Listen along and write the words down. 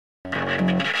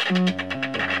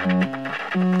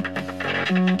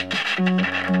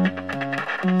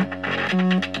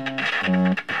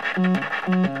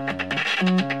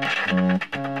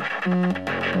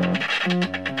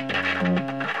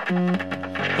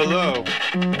Hello,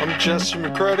 I'm Jesse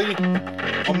McCruddy.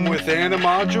 I'm with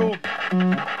AniModule,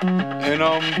 and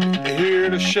I'm here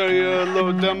to show you a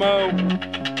little demo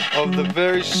of the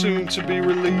very soon to be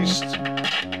released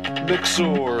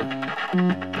M1xXOR.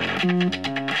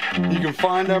 You can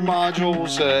find our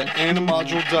modules at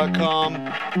AniModule.com.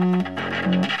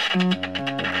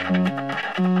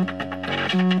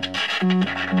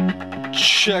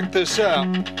 Check this out.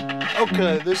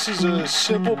 Okay, this is a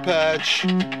simple patch.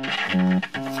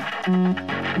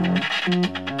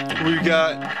 We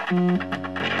got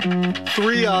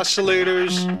 3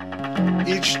 oscillators,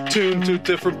 each tuned to a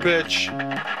different pitch,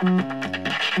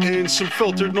 and some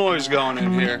filtered noise going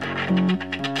in here.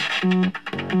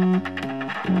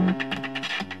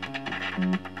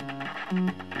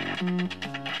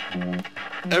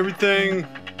 Everything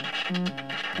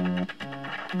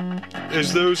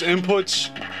is those inputs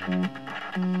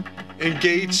and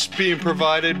gates being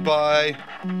provided by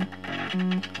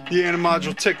the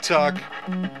AniModule Tick-Tock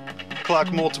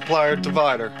clock multiplier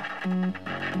divider.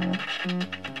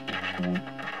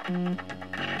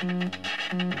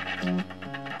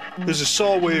 There's a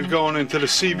saw wave going into the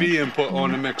CV input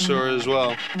on the M1xXOR as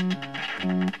well.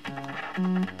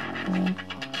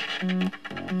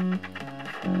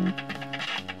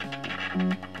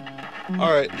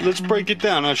 Alright, let's break it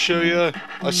down. I'll show you,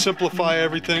 I'll simplify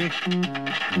everything.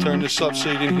 Turn this up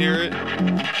so you can hear it.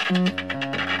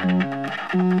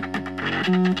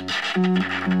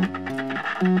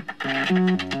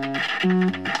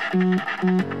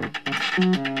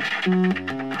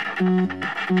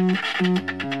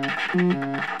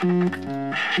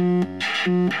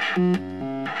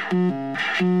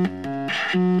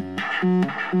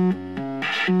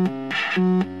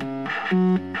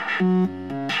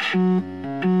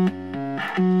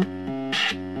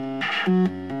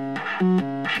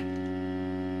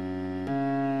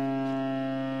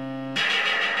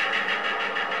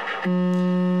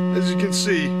 As you can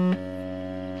see,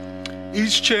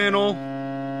 each channel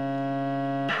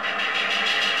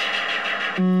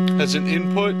has an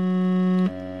input,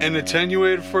 an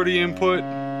attenuator for the input,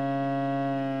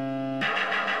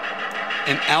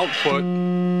 an output,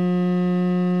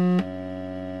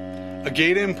 a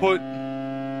gate input,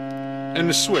 and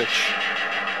a switch.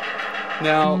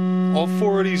 Now, all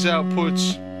 4 of these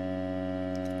outputs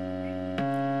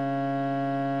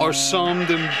are summed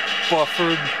and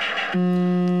buffered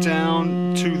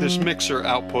down to this mixer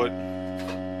output.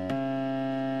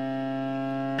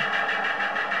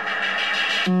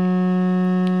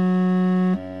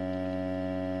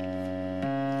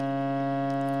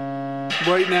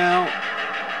 Right now,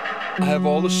 I have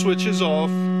all the switches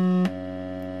off,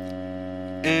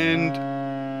 and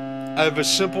I have a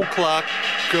simple clock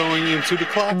going into the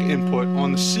clock input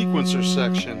on the sequencer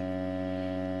section.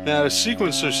 Now the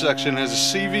sequencer section has a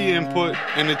CV input,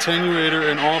 an attenuator,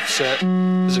 and offset,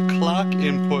 has a clock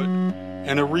input,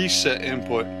 and a reset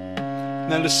input.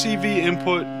 Now the CV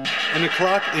input and the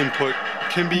clock input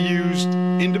can be used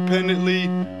independently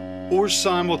or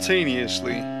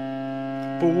simultaneously,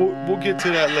 but we'll get to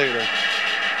that later.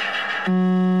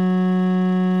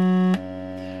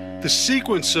 The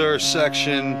sequencer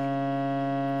section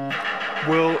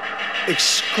will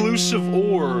exclusive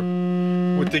OR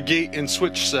with the gate and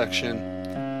switch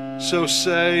section. So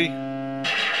say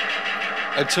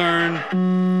I turn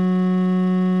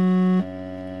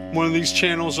one of these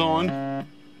channels on.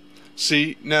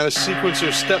 See, now the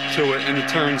sequencer steps to it and it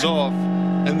turns off,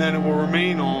 and then it will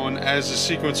remain on as the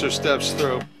sequencer steps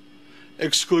through.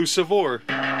 Exclusive OR.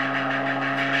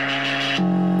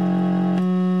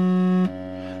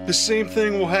 The same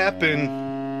thing will happen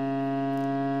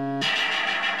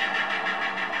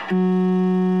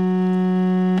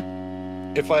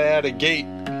if I add a gate.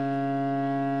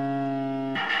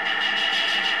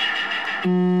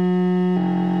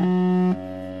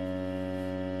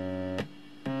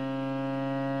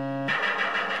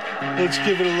 Let's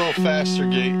give it a little faster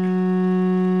gate.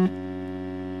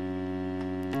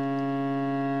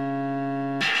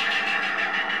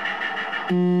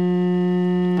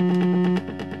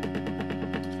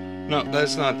 No,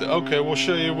 that's not the... Okay, we'll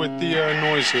show you with the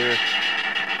noise here.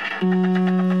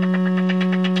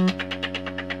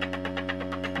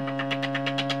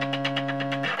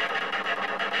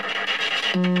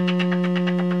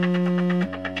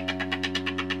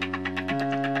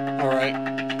 Alright,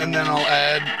 and then I'll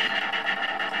add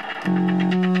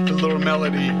the little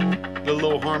melody, the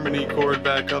little harmony chord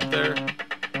back up there.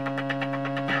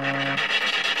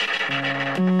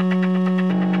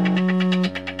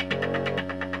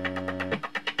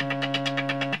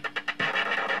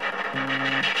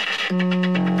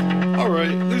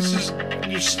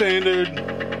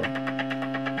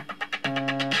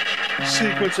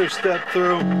 sequencer step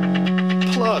through,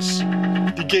 plus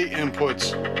the gate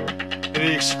inputs and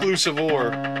the exclusive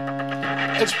OR.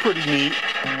 That's pretty neat,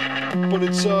 but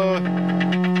it's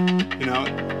you know,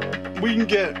 we can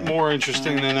get more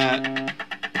interesting than that.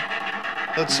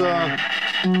 Let's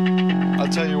I'll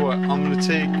tell you what, I'm gonna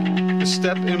take the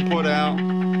step input out.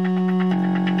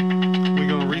 We're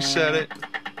gonna reset it.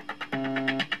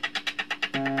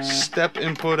 Step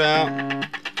input out.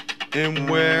 And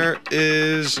where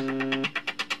is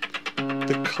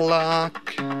the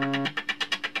clock?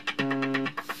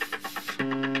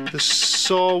 The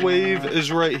saw wave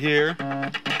is right here.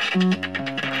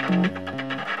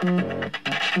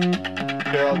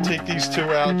 Okay, I'll take these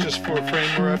two out just for a frame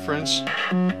of reference.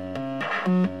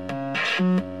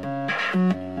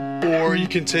 Or you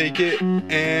can take it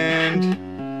and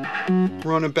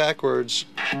run it backwards.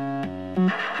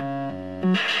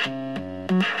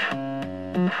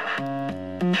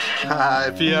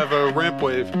 If you have a ramp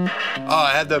wave. Oh,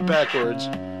 I had that backwards.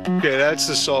 Okay, that's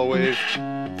the saw wave.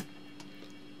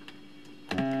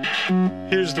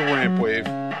 Here's the ramp wave.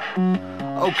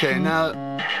 Okay, now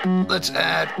let's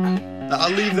add.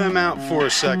 I'll leave them out for a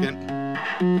second.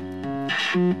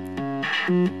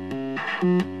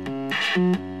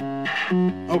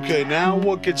 Okay, now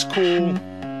what gets cool,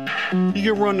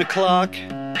 you can run the clock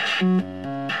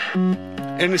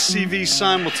and the CV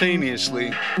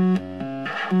simultaneously.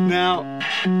 Now,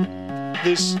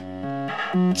 this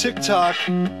tick-tock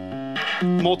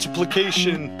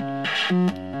multiplication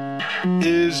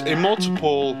is a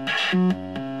multiple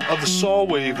of the saw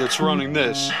wave that's running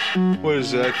this. What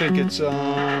is it? I think it's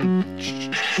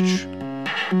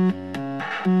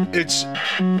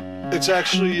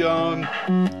actually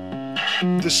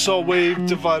the saw wave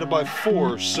divided by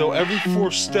 4. So every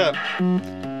 4th step,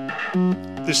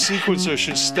 the sequencer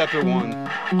should step at 1.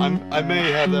 I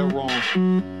may have that wrong.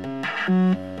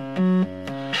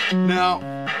 Now,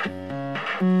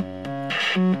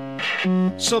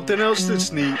 something else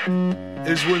that's neat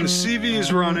is when the CV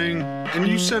is running and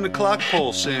you send a clock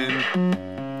pulse in,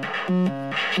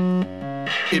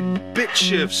 it bit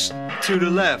shifts to the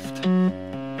left.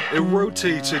 It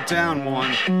rotates it down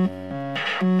 1.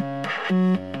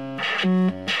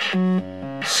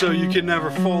 So you can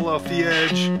never fall off the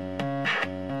edge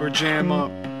or jam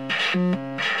up.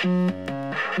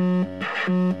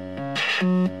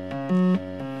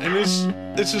 And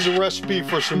this is a recipe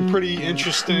for some pretty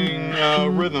interesting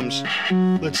rhythms.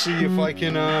 Let's see if I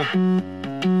can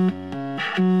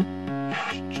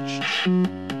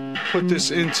put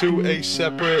this into a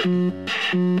separate.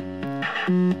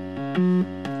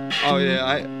 Oh yeah,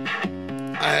 I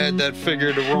had that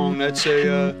figured wrong. That's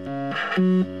a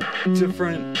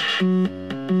different.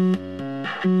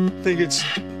 I think it's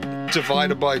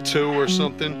divided by 2 or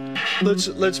something.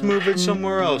 Let's move it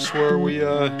somewhere else where we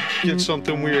get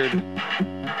something weird.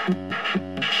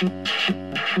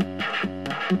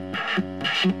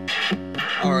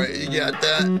 All right, you got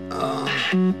that.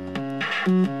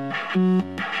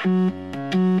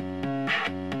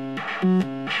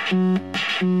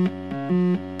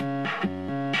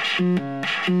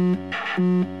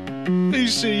 You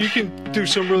see, you can do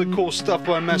some really cool stuff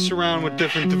by messing around with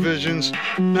different divisions.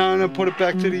 Now I'm gonna put it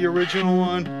back to the original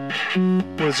one.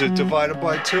 What is it, divided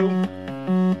by 2?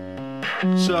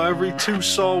 So every 2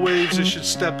 saw waves, it should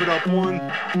step it up 1.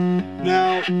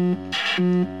 Now,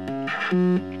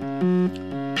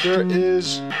 there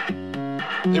is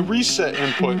a reset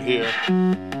input here.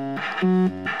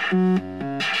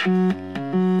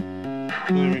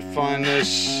 Let me find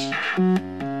this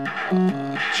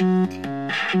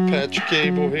patch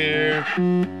cable here.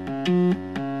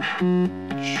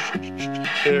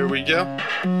 There we go.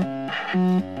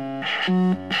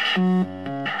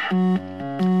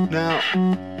 Now,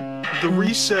 the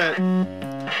reset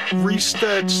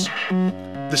resets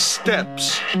the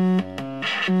steps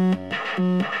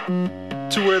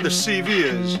to where the CV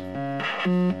is.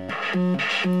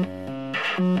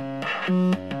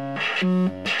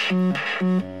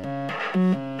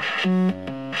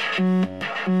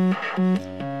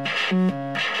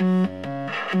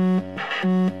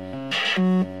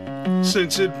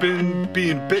 Since it's been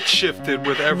being bit shifted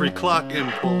with every clock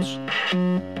impulse.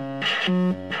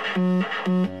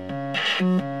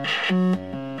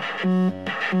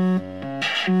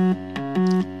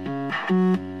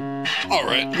 All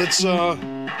right, let's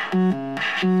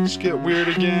get weird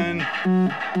again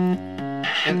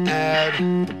and add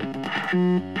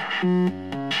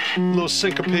a little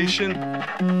syncopation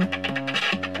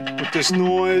with this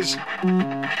noise.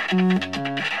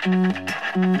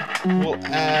 We'll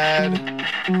add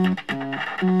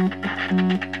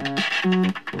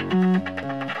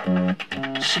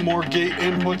Some more gate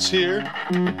inputs here.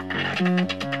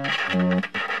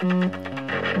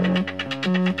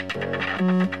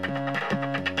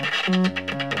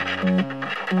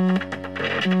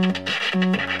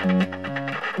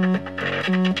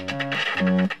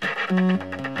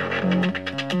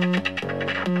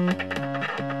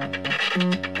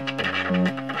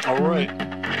 All right.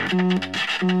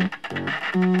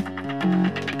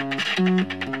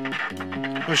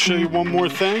 I'll show you one more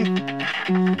thing.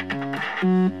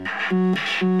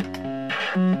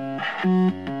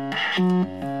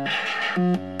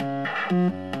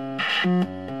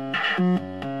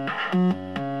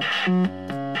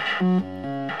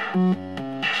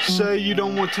 Say you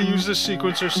don't want to use the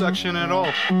sequencer section at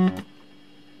all.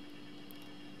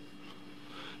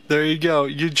 There you go.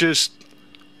 You just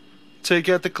take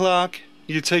out the clock,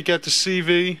 you take out the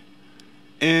CV,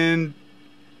 and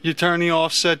you turn the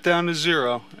offset down to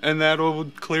 0, and that'll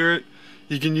clear it.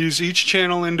 You can use each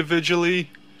channel individually,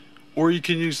 or you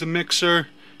can use the mixer.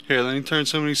 Here, let me turn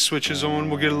some of these switches on.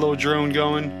 We'll get a little drone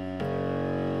going.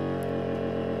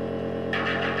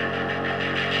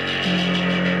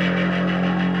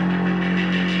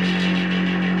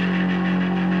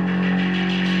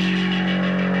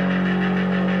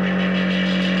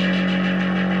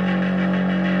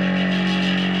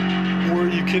 Or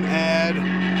you can add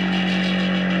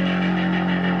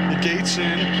the gates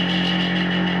in.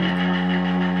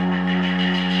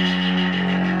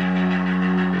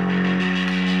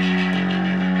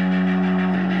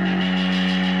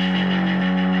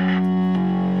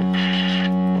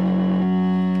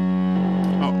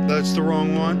 That's the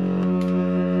wrong one.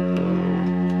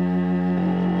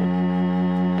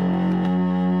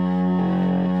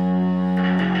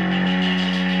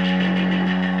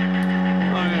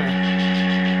 Oh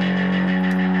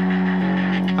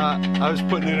yeah. I was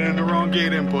putting it in the wrong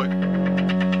gate input.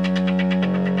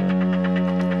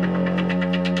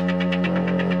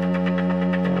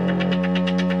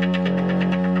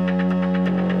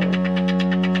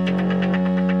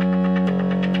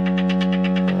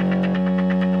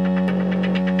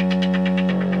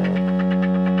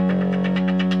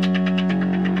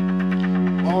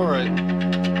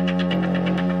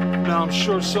 Now I'm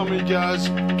sure some of you guys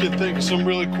can think of some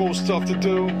really cool stuff to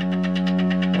do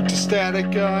with the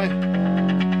static guy.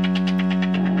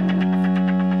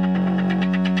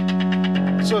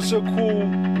 So it's so cool.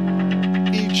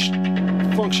 Each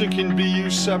function can be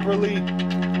used separately.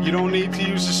 You don't need to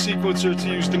use the sequencer to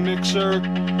use the mixer,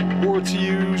 or to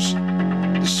use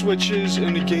the switches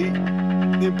and the gate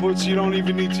inputs. You don't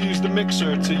even need to use the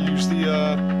mixer to use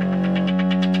the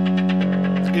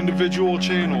individual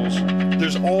channels.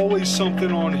 There's always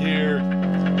something on here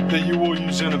that you will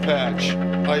use in a patch.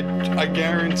 I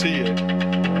guarantee it.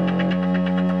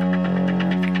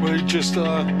 Where you're just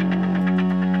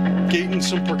gating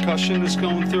some percussion that's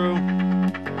going through.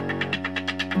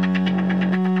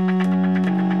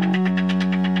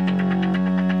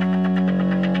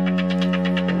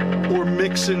 Or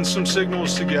mixing some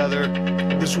signals together.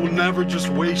 This will never just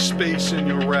waste space in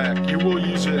your rack. You will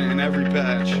use it in every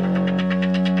patch.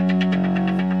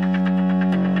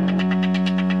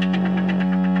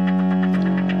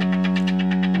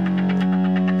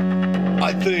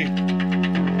 I think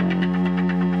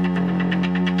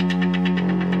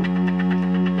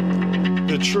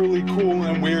the truly cool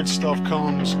and weird stuff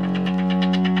comes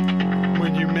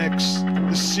when you mix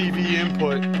the CV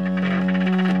input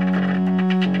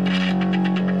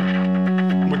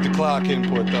with the clock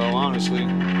input, though, honestly.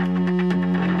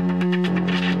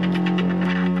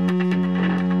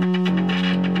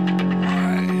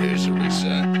 Alright, here's a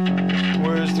reset.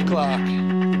 Where's the clock?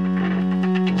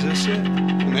 Is this it?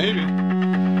 Maybe.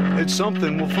 It's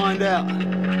something, we'll find out.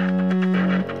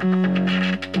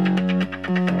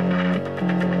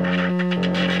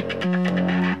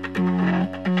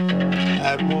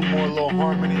 Add one more little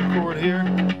harmony chord here.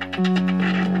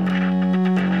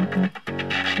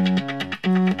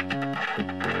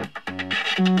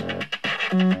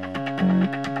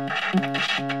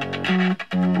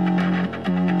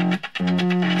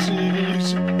 So you can use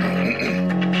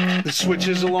the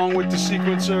switches along with the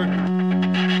sequencer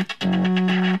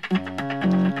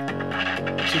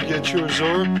to get your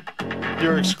XOR,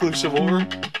 your exclusive OR.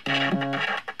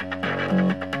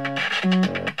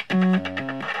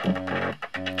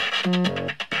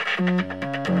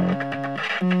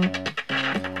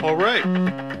 Alright,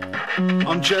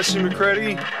 I'm Jesse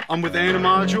McCready. I'm with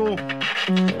AniModule.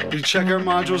 You can check our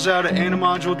modules out at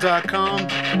AniModule.com.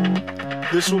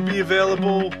 This will be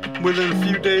available within a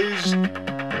few days.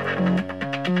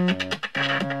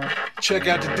 Check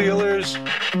out the dealers.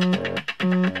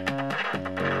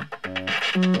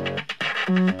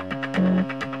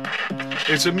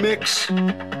 It's a mix between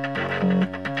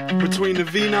the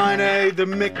V9A, the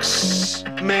Mix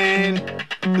Man,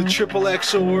 the Triple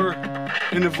XOR,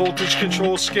 and the voltage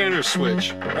control scanner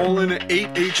switch, all in an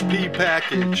 8 HP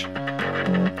package.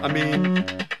 I mean,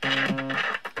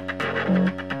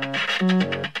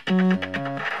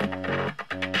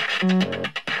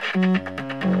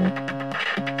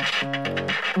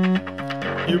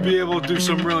 you'll be able to do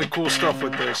some really cool stuff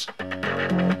with this.